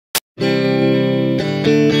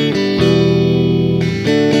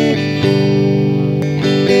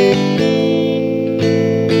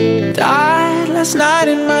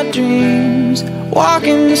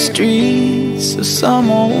walking the streets of some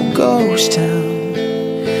old ghost town.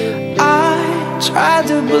 I tried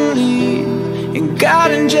to believe in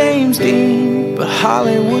God and James Dean, but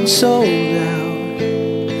Hollywood sold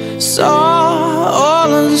out. Saw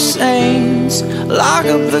all of the saints lock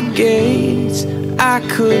up the gates I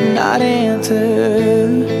could not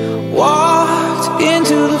enter. Walked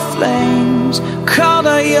into the flames, called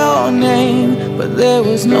out your name, but there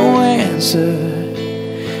was no answer.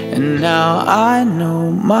 And now I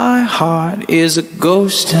know my heart is a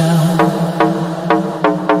ghost town.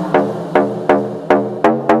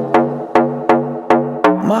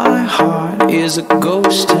 My heart is a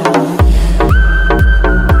ghost town.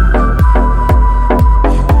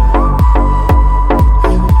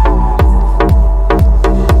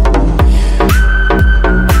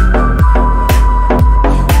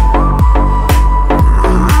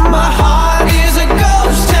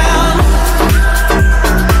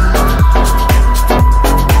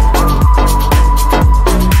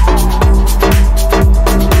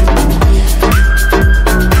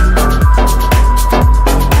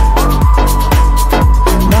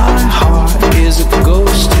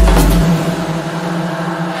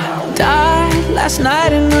 Last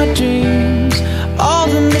night in my dreams, all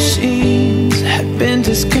the machines had been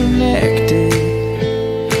disconnected.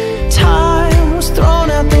 Time was thrown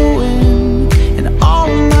out the wind, and all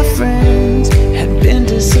of my friends had been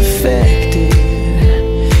disaffected.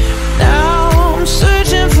 Now I'm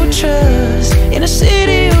searching for trust in a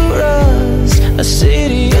city of rust, a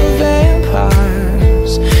city of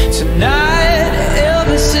vampires. Tonight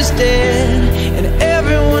Elvis is dead, and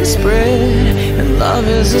everyone's spread, and love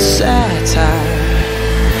is a satire.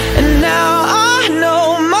 And now I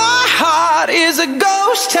know my heart is a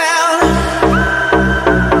ghost town.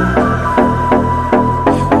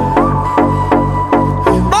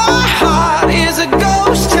 My heart is a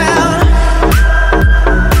ghost town.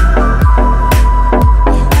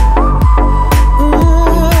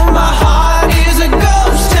 Ooh, my heart is a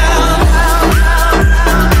ghost town.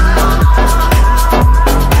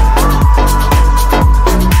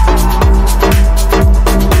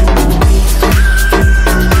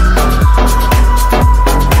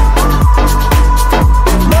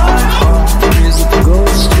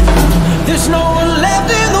 There's no one left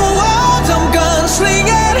in the world, I'm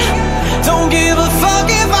gunslinging. Don't give a fuck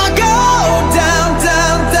if I go down,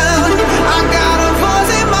 down, down. I got a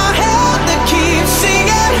voice in my head that keeps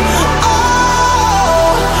singing.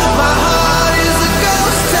 Oh, my heart is a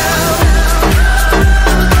ghost town.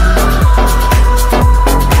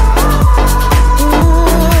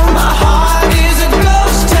 Ooh, my heart is a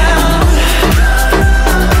ghost town.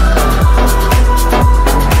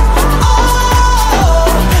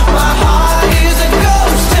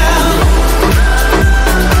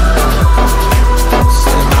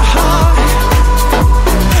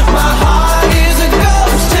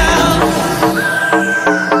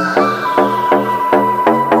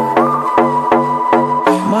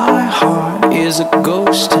 Is a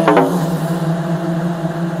ghost town.